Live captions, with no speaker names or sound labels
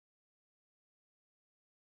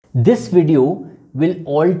This video will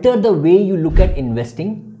alter the way you look at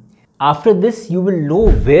investing. After this, you will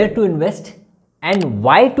know where to invest and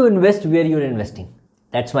why to invest where you're investing.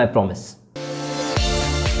 That's my promise.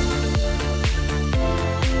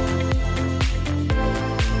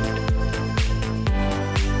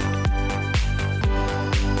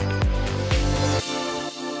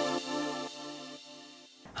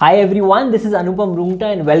 Hi everyone, this is Anupam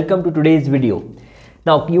Roongta and welcome to today's video.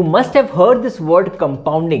 Now, you must have heard this word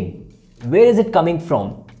compounding. Where is it coming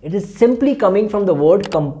from? It is simply coming from the word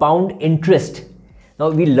compound interest. Now,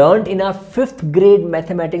 we learned in our 5th grade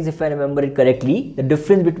mathematics, if I remember it correctly, the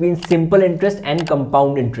difference between simple interest and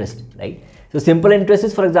compound interest, right? So, simple interest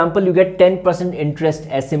is, for example, you get 10% interest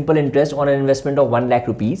as simple interest on an investment of 1 lakh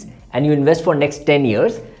rupees and you invest for next 10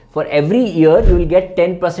 years. For every year, you will get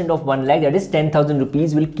 10% of 1 lakh, that is 10,000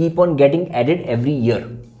 rupees will keep on getting added every year,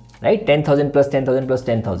 right? 10,000 plus 10,000 plus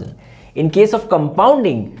 10,000. In case of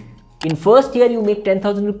compounding, in first year, you make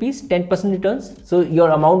 10,000 rupees, 10% returns. So your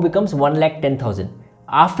amount becomes 1 lakh 10,000.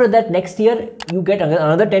 After that, next year, you get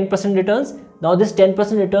another 10% returns. Now this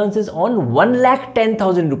 10% returns is on 1 lakh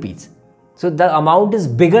 10,000 rupees. So the amount is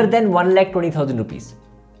bigger than 1 lakh 20,000 rupees.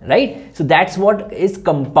 Right? So that's what is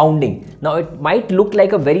compounding. Now it might look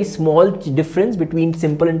like a very small difference between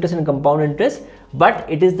simple interest and compound interest, but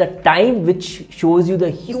it is the time which shows you the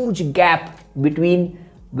huge gap between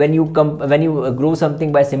when you grow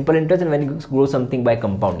something by simple interest and when you grow something by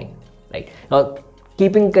compounding. Right? Now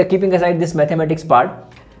keeping aside this mathematics part,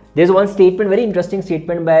 there's one statement, very interesting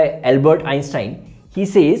statement by Albert Einstein. He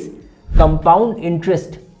says, compound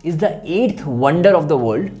interest is the 8th wonder of the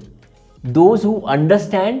world. Those who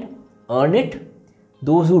understand earn it,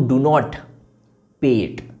 those who do not pay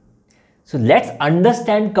it. So let's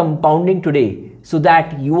understand compounding today so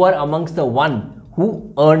that you are amongst the one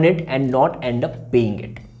who earn it and not end up paying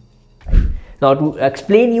it. Right? Now to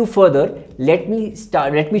explain you further, let me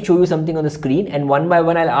show you something on the screen, and one by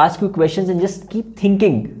one I'll ask you questions and just keep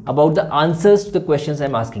thinking about the answers to the questions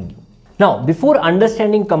I'm asking you. Now, before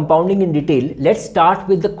understanding compounding in detail, let's start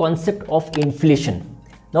with the concept of inflation.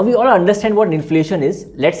 Now we all understand what inflation is.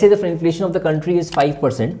 Let's say the inflation of the country is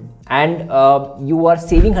 5% and you are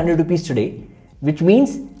saving 100 rupees today, which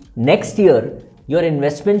means next year your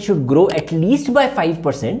investment should grow at least by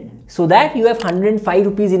 5% so that you have 105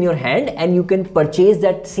 rupees in your hand and you can purchase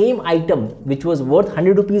that same item which was worth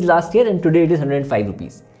 100 rupees last year and today it is 105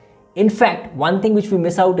 rupees. In fact, one thing which we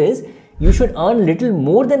miss out is you should earn little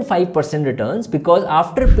more than 5% returns, because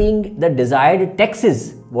after paying the desired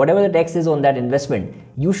taxes, whatever the tax is on that investment,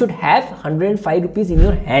 you should have 105 rupees in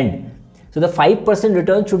your hand. So the 5%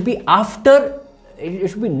 return should be after, it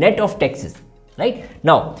should be net of taxes, right?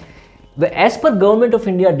 Now, as per Government of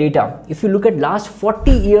India data, if you look at last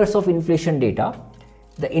 40 years of inflation data,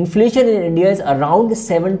 the inflation in India is around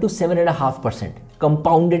 7 to 7.5%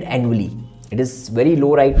 compounded annually. It is very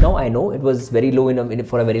low right now. I know it was very low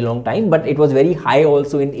for a very long time, but it was very high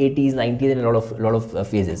also in 80s, 90s and a lot of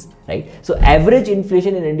phases, right? So average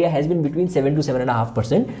inflation in India has been between 7 to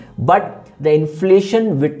 7.5%, but the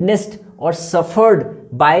inflation witnessed or suffered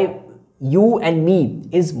by you and me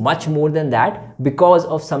is much more than that because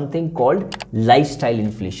of something called lifestyle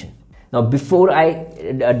inflation. Now, before I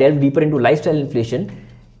delve deeper into lifestyle inflation,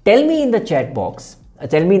 tell me in the chat box,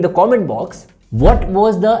 tell me in the comment box, what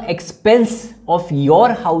was the expense of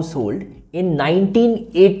your household in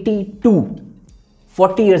 1982,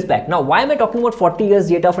 40 years back? Now, why am I talking about 40 years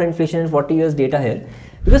data for inflation and 40 years data here?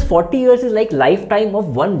 Because 40 years is like lifetime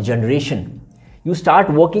of one generation. You start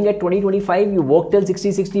working at 20-25, you work till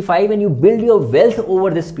 60-65 and you build your wealth over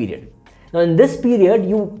this period. Now, in this period,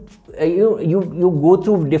 you go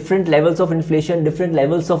through different levels of inflation, different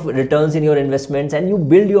levels of returns in your investments, and you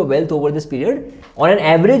build your wealth over this period. On an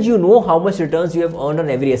average, you know how much returns you have earned on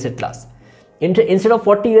every asset class. Instead of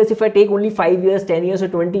 40 years, if I take only 5 years, 10 years or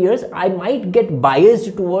 20 years, I might get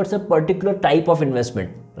biased towards a particular type of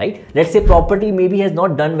investment, right? Let's say property maybe has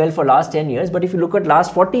not done well for last 10 years, but if you look at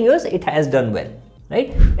last 40 years, it has done well.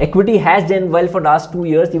 Right? Equity has done well for last 2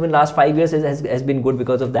 years, even last 5 years has been good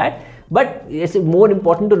because of that. But it's more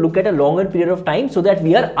important to look at a longer period of time so that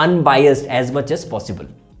we are unbiased as much as possible.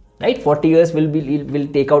 Right? 40 years will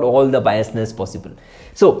take out all the biasness possible.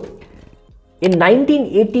 So in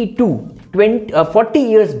 1982, 40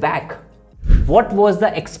 years back, what was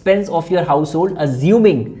the expense of your household,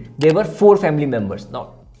 assuming there were 4 family members?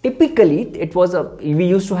 Now, typically, we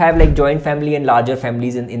used to have like joint family and larger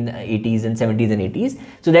families in the 80s and 70s and 80s.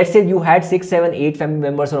 So let's say you had 6, 7, 8 family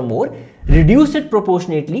members or more, reduce it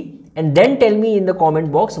proportionately and then tell me in the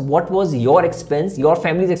comment box what was your expense, your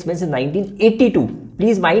family's expense in 1982.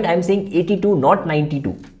 Please mind, I'm saying 82, not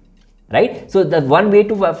 92. right? So the one way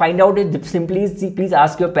to find out is simply please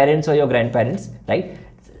ask your parents or your grandparents, right?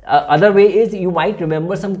 Other way is you might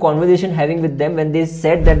remember some conversation having with them when they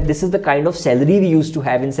said that this is the kind of salary we used to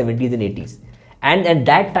have in 70s and 80s. And at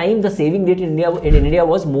that time, the saving rate in India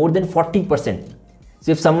was more than 40%.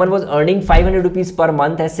 So if someone was earning 500 rupees per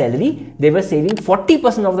month as salary, they were saving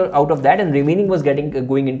 40% out of that, and remaining was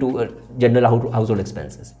going into general household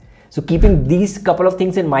expenses. So keeping these couple of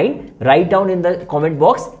things in mind, write down in the comment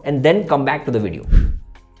box and then come back to the video.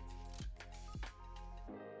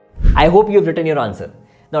 I hope you have written your answer.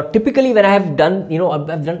 Now, typically when I have done,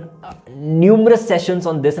 I've done numerous sessions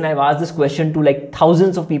on this, and I've asked this question to like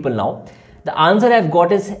thousands of people now. The answer I've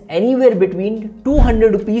got is anywhere between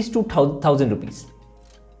 200 rupees to 1000 rupees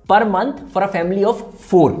per month for a family of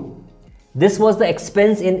 4. This was the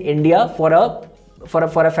expense in India for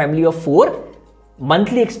a family of 4.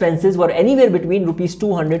 Monthly expenses were anywhere between rupees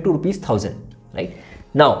 200 to rupees 1000, right?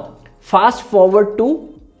 Now, fast forward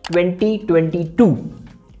to 2022.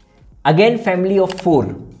 Again, family of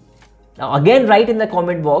 4. Now, again, write in the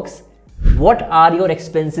comment box, what are your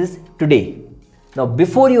expenses today? Now,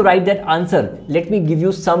 before you write that answer, let me give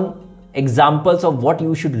you some examples of what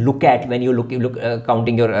you should look at when you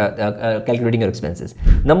calculating your expenses.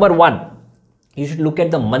 Number 1, you should look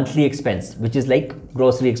at the monthly expense, which is like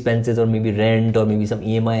grocery expenses or maybe rent or maybe some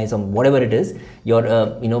EMIs or whatever it is, your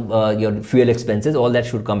fuel expenses, all that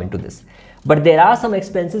should come into this. But there are some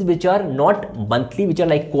expenses which are not monthly, which are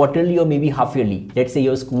like quarterly or maybe half yearly. Let's say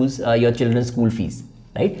your children's school fees,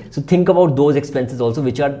 right? So think about those expenses also,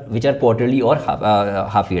 which are quarterly or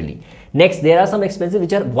half yearly. Next, there are some expenses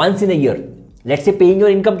which are once in a year. Let's say paying your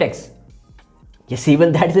income tax. Yes,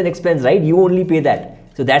 even that is an expense, right? You only pay that.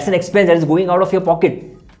 So that's an expense that is going out of your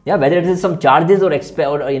pocket. Yeah, whether it is some charges or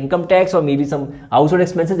income tax or maybe some household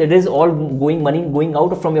expenses, it is all money going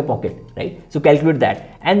out from your pocket, right? So calculate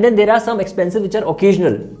that. And then there are some expenses which are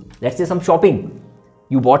occasional. Let's say some shopping.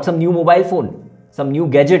 You bought some new mobile phone, some new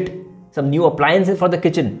gadget, some new appliances for the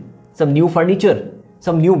kitchen, some new furniture,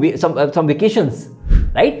 some vacations,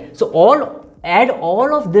 right? So add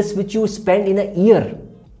all of this which you spend in a year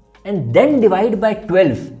and then divide by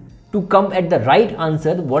 12 to come at the right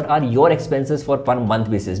answer. What are your expenses for per month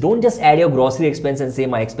basis? Don't just add your grocery expense and say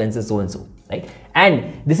my expenses so and so, right?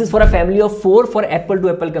 And this is for a family of 4 for apple to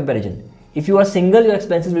apple comparison. If you are single, your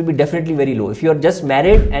expenses will be definitely very low. If you are just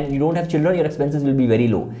married and you don't have children, your expenses will be very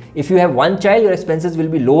low. If you have one child, your expenses will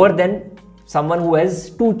be lower than someone who has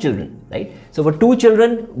 2 children, right? So for 2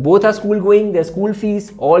 children, both are school going, their school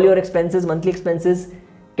fees, all your expenses, monthly expenses,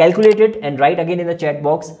 calculate it and write again in the chat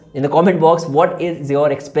box, in the comment box, what is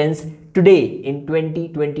your expense today in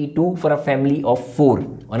 2022 for a family of 4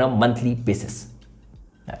 on a monthly basis.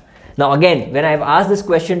 Now again, when I've asked this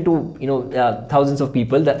question to thousands of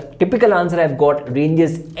people, the typical answer I've got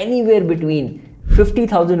ranges anywhere between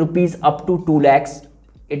 50,000 rupees up to 2 lakhs.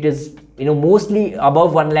 It is mostly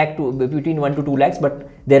above 1 lakh to between 1 to 2 lakhs, but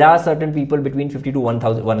there are certain people between 50 to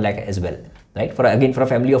 1 lakh as well, right? For a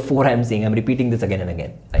family of 4, I'm repeating this again and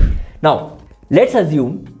again, right? Now let's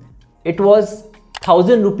assume it was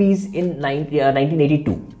 1000 rupees in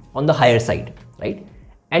 1982 on the higher side, right?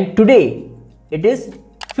 And today it is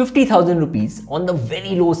 50,000 rupees on the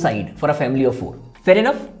very low side for a family of 4. Fair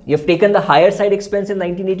enough. You have taken the higher side expense in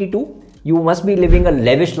 1982. You must be living a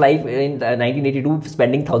lavish life in 1982,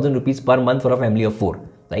 spending 1000 rupees per month for a family of 4,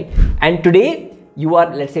 right? And today you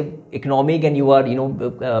are, let's say, economic and you are,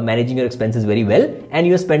 managing your expenses very well, and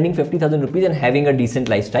you are spending 50,000 rupees and having a decent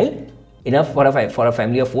lifestyle, enough for a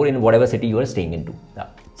family of 4 in whatever city you are staying into.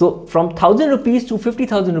 So from 1000 rupees to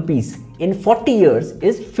 50,000 rupees in 40 years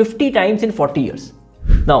is 50 times in 40 years.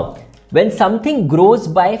 Now, when something grows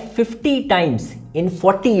by 50 times in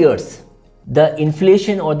 40 years, the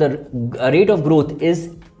inflation or the rate of growth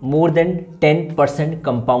is more than 10%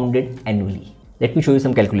 compounded annually. Let me show you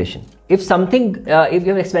some calculation. If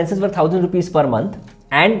your expenses were 1000 rupees per month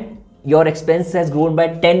and your expense has grown by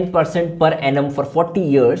 10% per annum for 40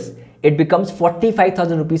 years, it becomes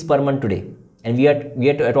 45,000 rupees per month today. And we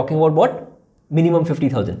are talking about what? Minimum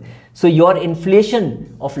 50,000. So your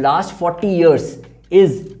inflation of last 40 years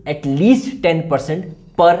is at least 10%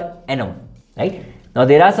 per annum, right? Now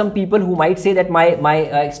there are some people who might say that my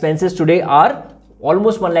expenses today are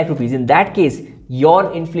almost 1 lakh rupees. In that case,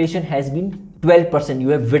 your inflation has been 12%. You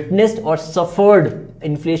have witnessed or suffered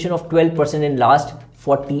inflation of 12% in last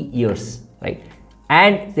 40 years, right?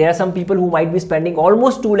 And there are some people who might be spending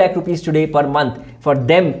almost 2 lakh rupees today per month. For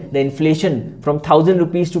them, the inflation from 1000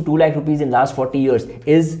 rupees to 2 lakh rupees in last 40 years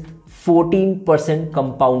is 14%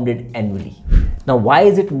 compounded annually. Now, why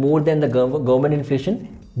is it more than the government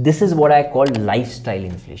inflation? This is what I call lifestyle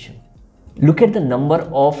inflation. Look at the number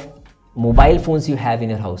of mobile phones you have in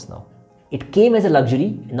your house now. It came as a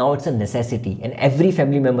luxury, now it's a necessity, and every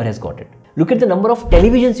family member has got it. Look at the number of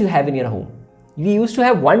televisions you have in your home. We used to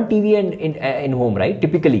have one TV in home, right?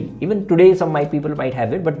 Typically, even today some people might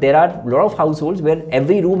have it, but there are a lot of households where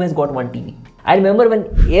every room has got one TV. I remember when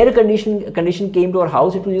air condition came to our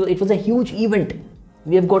house, it was a huge event.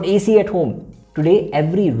 We have got AC at home. Today,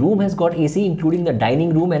 every room has got AC, including the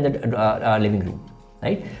dining room and the living room,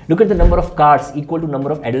 right? Look at the number of cars equal to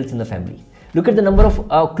number of adults in the family. Look at the number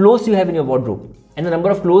of clothes you have in your wardrobe and the number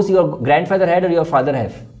of clothes your grandfather had or your father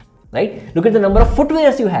have, right? Look at the number of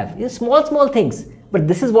footwears you have. It's small things, but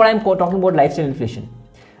this is what I'm talking about, lifestyle inflation.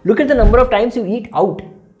 Look at the number of times you eat out.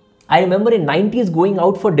 I remember in 90s going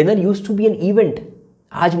out for dinner used to be an event.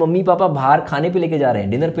 आज mummy papa बाहर खाने पे लेके जा रहे हैं,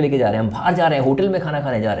 dinner पे लेके जा रहे हैं, हम बाहर जा रहे हैं, होटल में खाना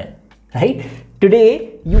खाने जा रहे हैं, right?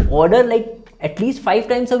 Today you order like at least 5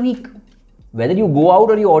 times a week. Whether you go out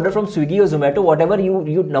or you order from Swiggy or Zomato, whatever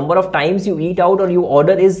you number of times you eat out or you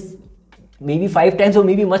order is maybe 5 times or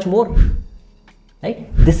maybe much more,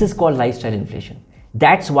 right? This is called lifestyle inflation.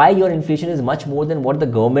 That's why your inflation is much more than what the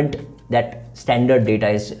government, that standard data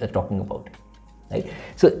is talking about, right?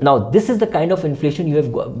 So now this is the kind of inflation you have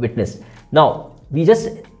witnessed. Now we just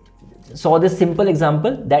saw this simple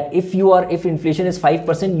example that if inflation is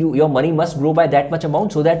 5%, your money must grow by that much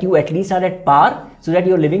amount so that you at least are at par, so that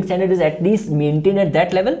your living standard is at least maintained at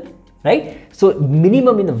that level, right? So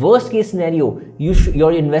minimum, in the worst case scenario,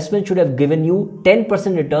 your investment should have given you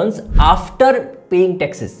 10% returns after paying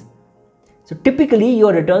taxes. So typically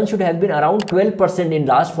your returns should have been around 12% in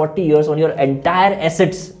last 40 years on your entire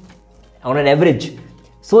assets on an average,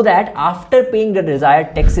 so that after paying the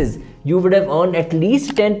desired taxes, you would have earned at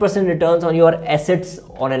least 10% returns on your assets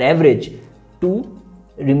on an average to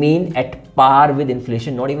remain at par with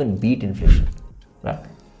inflation, not even beat inflation. Right?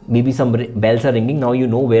 Maybe some bells are ringing. Now you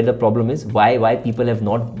know where the problem is, why people have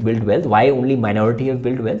not built wealth, why only minority have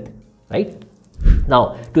built wealth, right?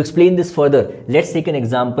 Now, to explain this further, let's take an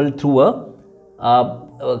example through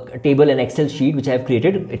a table, an Excel sheet which I have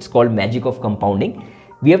created. It's called Magic of Compounding.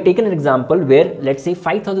 We have taken an example where, let's say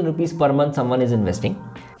 5,000 rupees per month someone is investing.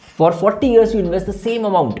 For 40 years, you invest the same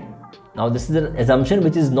amount. Now, this is an assumption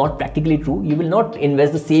which is not practically true. You will not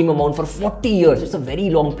invest the same amount for 40 years. It's a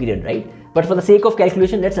very long period, right? But for the sake of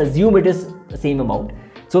calculation, let's assume it is the same amount.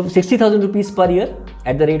 So 60,000 rupees per year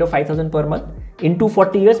at the rate of 5,000 per month into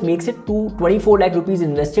 40 years makes it to 24 lakh rupees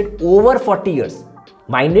invested over 40 years.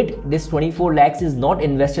 Mind it, this 24 lakhs is not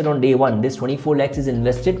invested on day one. This 24 lakhs is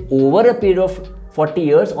invested over a period of 40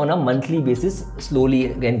 years on a monthly basis, slowly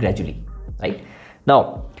and gradually, right?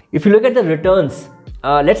 Now, if you look at the returns,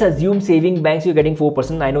 let's assume saving banks you're getting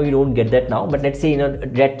 4%. I know you don't get that now, but let's say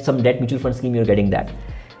in some debt mutual fund scheme you're getting that.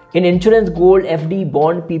 In insurance, gold, FD,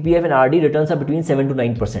 bond, PPF and RD, returns are between 7 to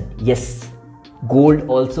 9%. Yes, gold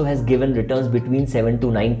also has given returns between 7 to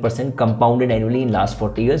 9% compounded annually in last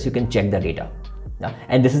 40 years. You can check the data. Yeah.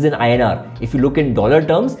 And this is in INR. If you look in dollar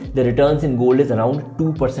terms, the returns in gold is around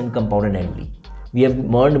 2% compounded annually. We have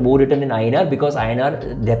earned more return in INR because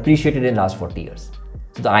INR depreciated in last 40 years.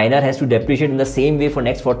 So the INR has to depreciate in the same way for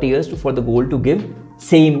next 40 years for the gold to give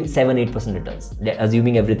same 7-8% returns,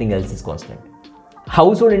 assuming everything else is constant.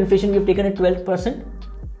 Household inflation we have taken at 12%.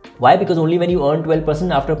 Why? Because only when you earn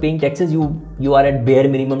 12% after paying taxes, you are at bare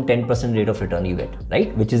minimum 10% rate of return you get,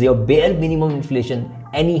 right? Which is your bare minimum inflation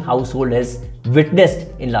any household has witnessed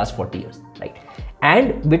in last 40 years, right?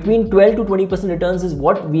 And between 12 to 20% returns is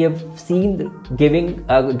what we have seen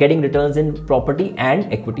getting returns in property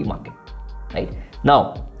and equity market, right?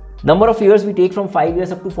 Now, number of years we take from 5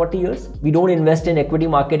 years up to 40 years. We don't invest in equity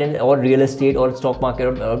market or real estate or stock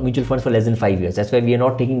market or mutual funds for less than 5 years. That's why we are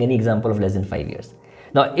not taking any example of less than 5 years.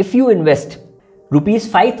 Now, if you invest rupees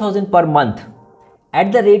 5,000 per month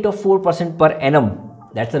at the rate of 4% per annum,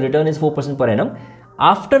 that's the return is 4% per annum.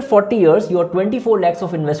 After 40 years, your 24 lakhs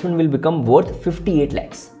of investment will become worth 58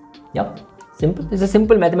 lakhs. Yep. Simple. It's a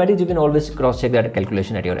simple mathematics. You can always cross-check that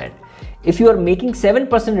calculation at your end. If you are making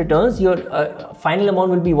 7% returns, your final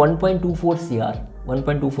amount will be 1.24 CR,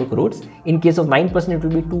 1.24 crores. In case of 9%, it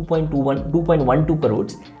will be 2.12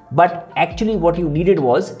 crores. But actually what you needed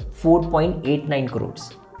was 4.89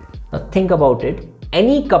 crores. Now think about it.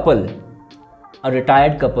 Any couple, a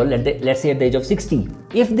retired couple, let's say at the age of 60,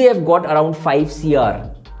 if they have got around 5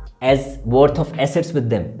 CR as worth of assets with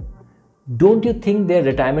them, don't you think their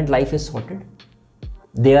retirement life is sorted?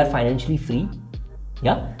 They are financially free.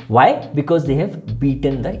 Yeah. Why? Because they have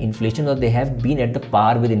beaten the inflation, or they have been at the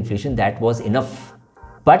par with inflation. That was enough.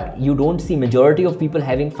 But you don't see majority of people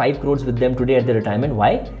having 5 crores with them today at their retirement.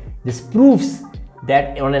 Why? This proves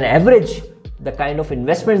that on an average, the kind of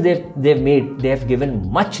investments they've made, they have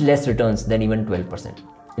given much less returns than even 12%.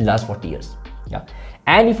 in last 40 years. Yeah.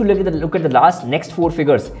 And if you look at the last next 4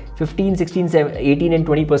 figures, 15, 16, 17, 18 and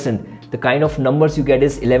 20%, the kind of numbers you get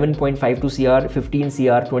is 11.52 CR, 15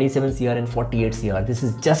 CR, 27 CR and 48 CR. This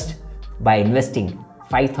is just by investing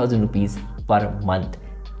 5,000 rupees per month.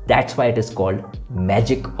 That's why it is called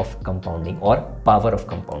magic of compounding or power of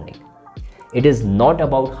compounding. It is not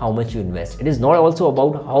about how much you invest. It is not also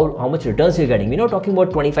about how much returns you're getting. We're not talking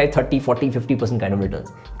about 25, 30, 40, 50% kind of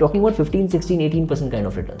returns. We're talking about 15, 16, 18% kind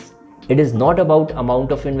of returns. It is not about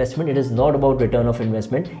amount of investment. It is not about return of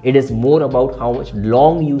investment. It is more about how much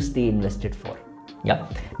long you stay invested for. Yeah.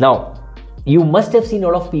 Now, you must have seen a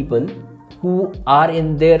lot of people who are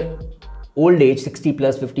in their old age, 60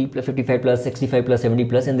 plus, 50 plus, 55 plus, 65 plus, 70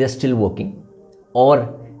 plus, and they're still working,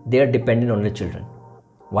 or they're dependent on their children.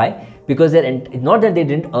 Why? Because it's not that they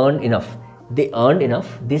didn't earn enough. They earned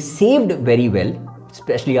enough. They saved very well,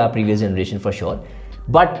 especially our previous generation for sure.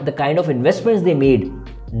 But the kind of investments they made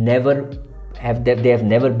they have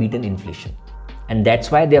never beaten inflation. And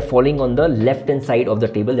that's why they're falling on the left hand side of the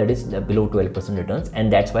table, that is below 12% returns. And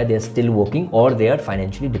that's why they're still working or they are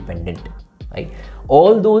financially dependent, right?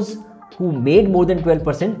 All those who made more than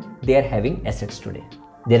 12%, they are having assets today.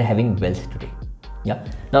 They're having wealth today. Yeah.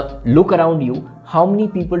 Now look around you. How many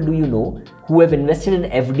people do you know who have invested in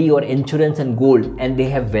FD or insurance and gold and they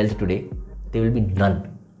have wealth today? There will be none.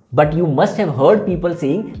 But you must have heard people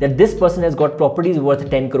saying that this person has got properties worth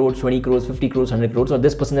 10 crores, 20 crores, 50 crores, 100 crores, or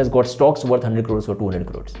this person has got stocks worth 100 crores or 200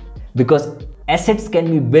 crores. Because assets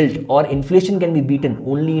can be built or inflation can be beaten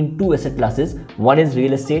only in 2 asset classes. One is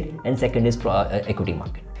real estate and second is equity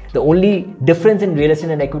market. The only difference in real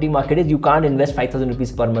estate and equity market is you can't invest 5,000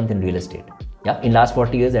 rupees per month in real estate. Yeah, in last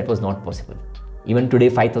 40 years that was not possible. Even today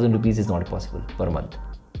 5,000 rupees is not possible per month.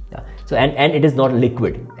 Yeah. So and it is not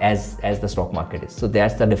liquid as the stock market is. So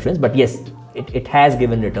that's the difference. But yes, it has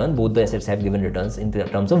given return. Both the assets have given returns in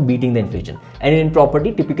terms of beating the inflation. And in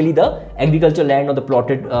property, typically the agricultural land or the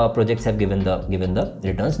plotted projects have given the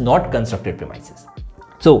returns, not constructed premises.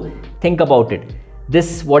 So think about it.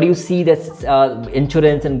 This, what you see, that's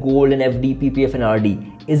insurance and gold and FD, PPF and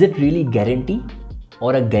RD. Is it really guarantee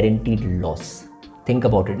or a guaranteed loss? Think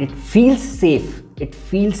about it. It feels safe. It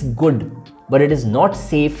feels good. But it is not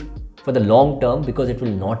safe for the long term because it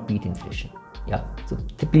will not beat inflation. Yeah. So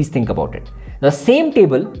please think about it. The same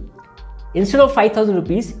table, instead of 5,000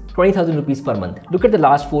 rupees, 20,000 rupees per month. Look at the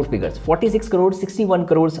last 4 figures: 46 crores, 61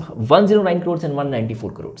 crores, 109 crores, and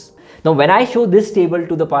 194 crores. Now, when I show this table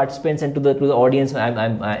to the participants and to the audience,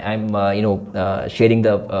 I'm sharing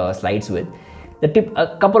the slides with.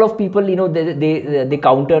 A couple of people, they made a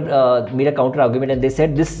counter argument and they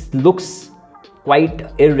said this looks quite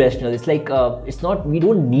irrational. It's like, we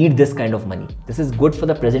don't need this kind of money. This is good for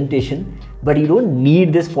the presentation, but you don't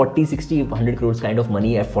need this 40, 60, 100 crores kind of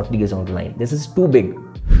money at 40 years on the line. This is too big.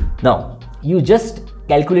 Now, you just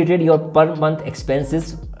calculated your per month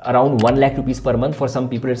expenses around 1 lakh rupees per month. For some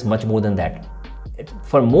people, it's much more than that.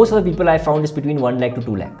 For most of the people I found is between 1 lakh to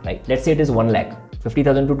 2 lakh, right? Let's say it is 1 lakh.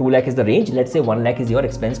 50,000 to 2 lakh is the range. Let's say 1 lakh is your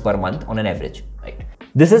expense per month on an average, right?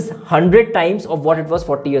 This is 100 times of what it was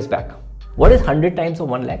 40 years back. What is 100 times of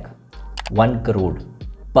 1 lakh? 1 crore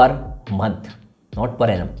per month, not per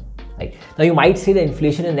annum, right? Now you might say the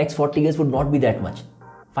inflation in the next 40 years would not be that much.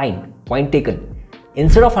 Fine, point taken.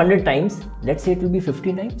 Instead of 100 times, let's say it will be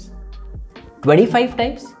 50 times, 25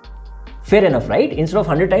 times. Fair enough, right? Instead of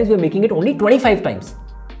 100 times, we're making it only 25 times.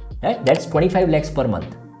 Right? That's 25 lakhs per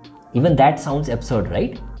month. Even that sounds absurd,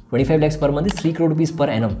 right? 25 lakhs per month is 3 crore rupees per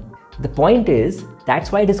annum. The point is,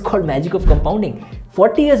 that's why it is called magic of compounding.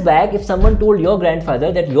 40 years back, if someone told your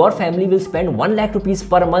grandfather that your family will spend 1 lakh rupees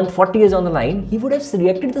per month 40 years on the line, he would have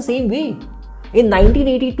reacted the same way. In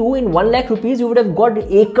 1982, in 1 lakh rupees, you would have got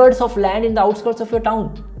acres of land in the outskirts of your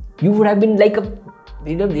town. You would have been like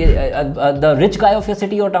the rich guy of your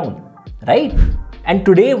city or town, right? And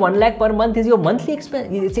today, 1 lakh per month is your monthly expense.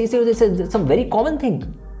 It's a very common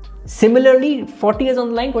thing. Similarly, 40 years on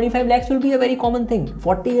the line, 25 lakhs will be a very common thing.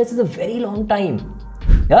 40 years is a very long time.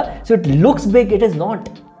 Yeah. So it looks big. It is not.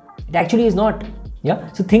 It actually is not.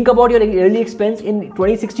 Yeah. So think about your yearly expense in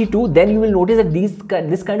 2062. Then you will notice that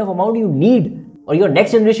this kind of amount you need, or your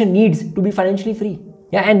next generation needs, to be financially free.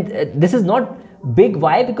 Yeah. And this is not big.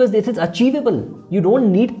 Why? Because this is achievable. You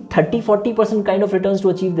don't need 30-40% kind of returns to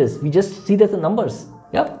achieve this. We just see that the numbers.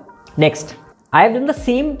 Yeah. Next. I have done the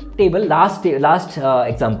same table, last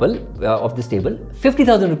example of this table,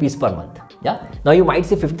 50,000 rupees per month. Yeah. Now you might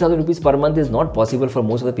say 50,000 rupees per month is not possible for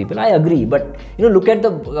most of the people. I agree, but look at the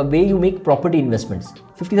way you make property investments.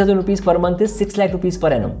 50,000 rupees per month is 6 lakh rupees per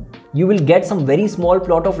annum. You will get some very small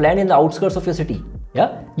plot of land in the outskirts of your city.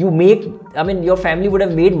 Yeah. Your family would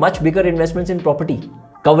have made much bigger investments in property.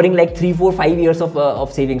 covering like 3, 4, 5 years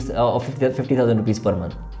of savings of 50,000 rupees per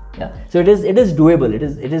month. Yeah, so it is doable. It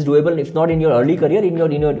is doable. If not in your early career, in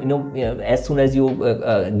your as soon as you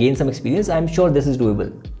gain some experience, I'm sure this is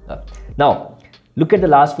doable. Now, look at the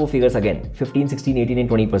last 4 figures again: 15, 16, 18, and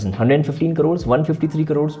 20%. 115 crores, 153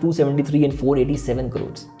 crores, 273, and 487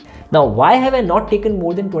 crores. Now, why have I not taken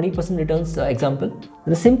more than 20% returns example?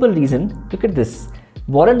 The simple reason. Look at this.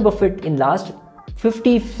 Warren Buffett in last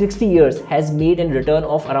 50, 60 years has made a return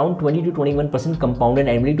of around 20 to 21% compounded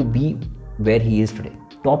annually to be where he is today.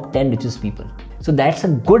 Top 10 richest people. So that's a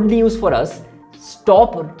good news for us.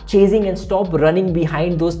 Stop chasing and stop running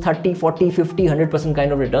behind those 30, 40, 50, 100%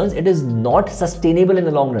 kind of returns. It is not sustainable in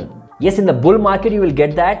the long run. Yes, in the bull market, you will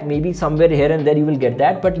get that. Maybe somewhere here and there you will get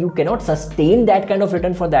that, but you cannot sustain that kind of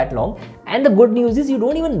return for that long. And the good news is you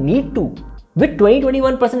don't even need to. With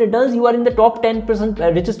 20-21% returns, you are in the top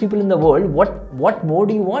 10% richest people in the world. What more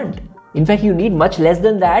do you want? In fact, you need much less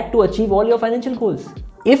than that to achieve all your financial goals.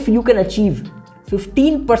 If you can achieve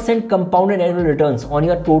 15% compounded annual returns on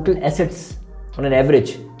your total assets on an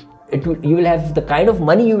average, you will have the kind of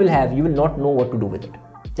money you will have, you will not know what to do with it.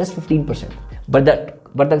 Just 15%. But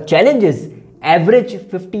the challenge is average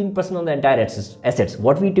 15% on the entire assets.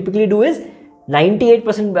 What we typically do is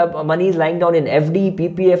 98% money is lying down in FD,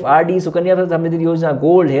 PPF, RD, Sukanya Samriddhi Yojana,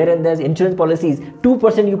 gold, here and there's insurance policies.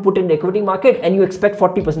 2% you put in the equity market and you expect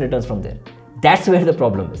 40% returns from there. That's where the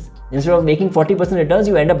problem is. Instead of making 40% returns,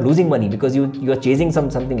 you end up losing money because you are chasing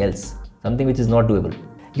something else, something which is not doable.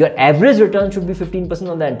 Your average return should be 15%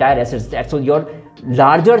 on the entire assets. That's so your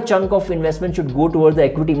larger chunk of investment should go towards the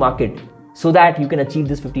equity market so that you can achieve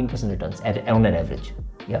this 15% returns on an average.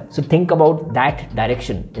 Yeah. So think about that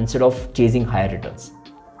direction instead of chasing higher returns.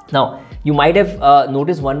 Now, you might have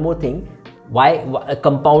noticed one more thing. Why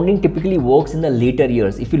compounding typically works in the later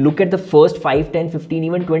years. If you look at the first 5, 10, 15,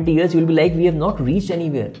 even 20 years, you'll be like, we have not reached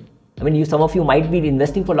anywhere. I mean, some of you might be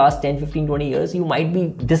investing for last 10, 15, 20 years. You might be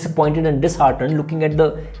disappointed and disheartened looking at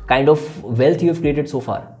the kind of wealth you have created so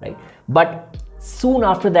far, right? But soon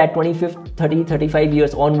after that, 25, 30, 35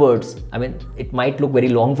 years onwards, I mean, it might look very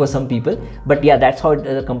long for some people, but yeah, that's how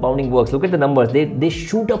compounding works. Look at the numbers. They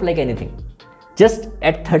shoot up like anything. Just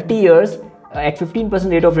at 30 years, at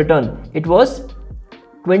 15% rate of return, it was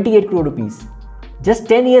 28 crore rupees. Just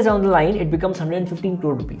 10 years down the line, it becomes 115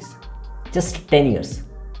 crore rupees. Just 10 years.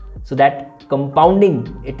 So that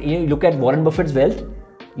compounding, you look at Warren Buffett's wealth,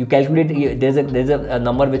 you calculate, there's a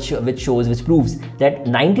number which proves that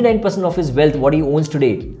 99% of his wealth, what he owns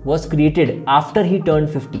today, was created after he turned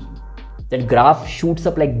 50. That graph shoots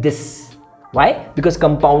up like this. Why? Because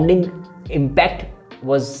compounding impact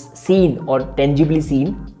was seen or tangibly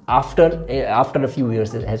seen after a few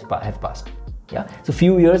years have passed. Yeah. So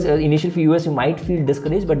initial few years, you might feel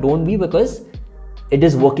discouraged, but don't be, because it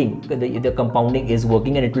is working. The compounding is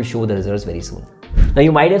working and it will show the results very soon. Now,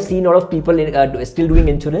 you might have seen a lot of people still doing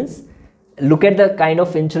insurance. Look at the kind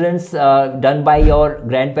of insurance done by your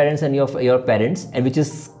grandparents and your parents, and which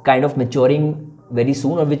is kind of maturing very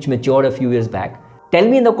soon, or which matured a few years back. Tell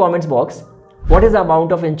me in the comments box, what is the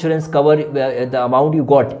amount of insurance cover, the amount you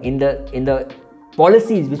got in the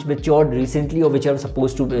policies which matured recently or which are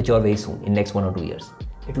supposed to mature very soon in next 1 or 2 years.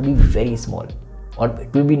 It will be very small, or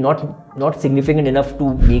it will be not significant enough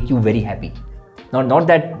to make you very happy. Now, not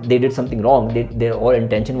that they did something wrong, their all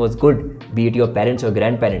intention was good, be it your parents or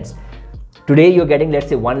grandparents. Today you're getting, let's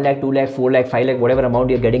say, 1 lakh, 2 lakh, 4 lakh, 5 lakh, whatever amount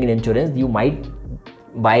you're getting in insurance. You might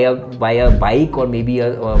buy a bike or maybe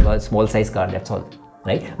a small size car, that's all,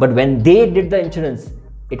 right? But when they did the insurance,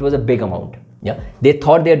 it was a big amount. Yeah, they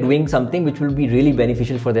thought they're doing something which will be really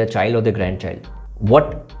beneficial for their child or their grandchild.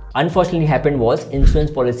 What unfortunately happened was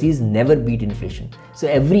insurance policies never beat inflation. So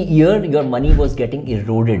every year your money was getting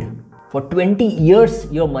eroded. For 20 years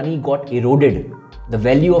your money got eroded. The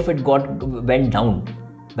value of it went down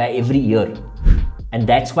by every year. And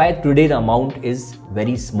that's why today the amount is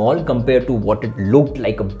very small compared to what it looked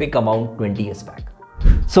like a big amount 20 years back.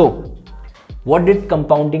 So what did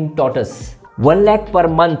compounding taught us? 1 lakh per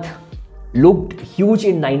month looked huge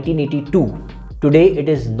in 1982. Today it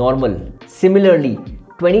is normal. Similarly,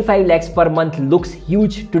 25 lakhs per month looks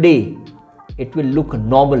huge today. It will look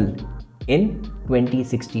normal in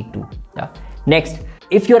 2062. Yeah. Next,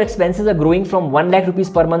 if your expenses are growing from 1 lakh rupees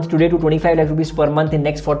per month today to 25 lakh rupees per month in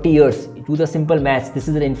next 40 years, do the simple maths. This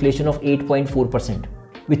is an inflation of 8.4%,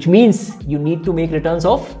 which means you need to make returns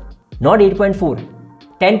of not 8.4,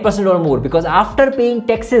 10% or more, because after paying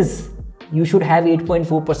taxes, you should have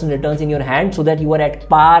 8.4% returns in your hand so that you are at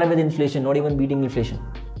par with inflation, not even beating inflation.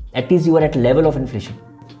 At least you are at level of inflation.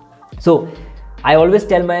 So I always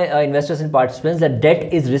tell my investors and participants that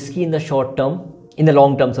debt is risky in the short term, in the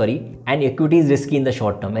long term, sorry, and equity is risky in the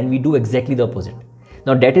short term, and we do exactly the opposite.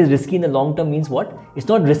 Now debt is risky in the long term means what? It's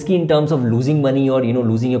not risky in terms of losing money or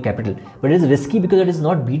losing your capital, but it is risky because it is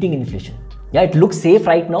not beating inflation. Yeah, it looks safe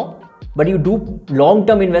right now, but you do long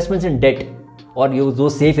term investments in debt or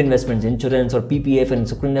those safe investments, insurance or PPF and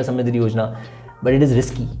Sukranya Samriddhi Yojana, but it is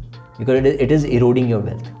risky because it is eroding your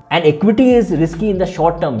wealth. And equity is risky in the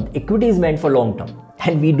short term. Equity is meant for long term,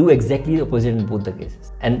 and we do exactly the opposite in both the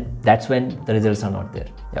cases, and that's when the results are not there.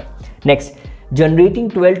 Yeah. Next, generating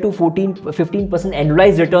 12 to 15%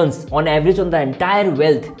 annualized returns on average on the entire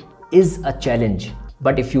wealth is a challenge,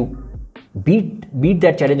 but if you beat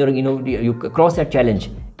that challenge, or you cross that challenge,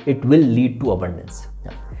 it will lead to abundance.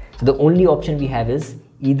 Yeah. So the only option we have is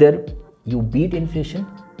either you beat inflation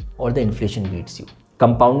or the inflation beats you.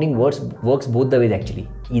 Compounding works both the ways actually.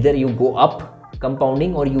 Either you go up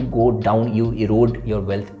compounding or you go down, you erode your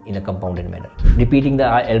wealth in a compounded manner. Repeating the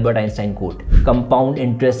Albert Einstein quote, compound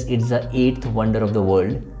interest is the 8th wonder of the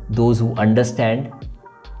world. Those who understand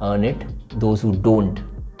earn it, those who don't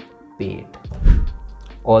pay it.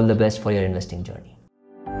 All the best for your investing journey.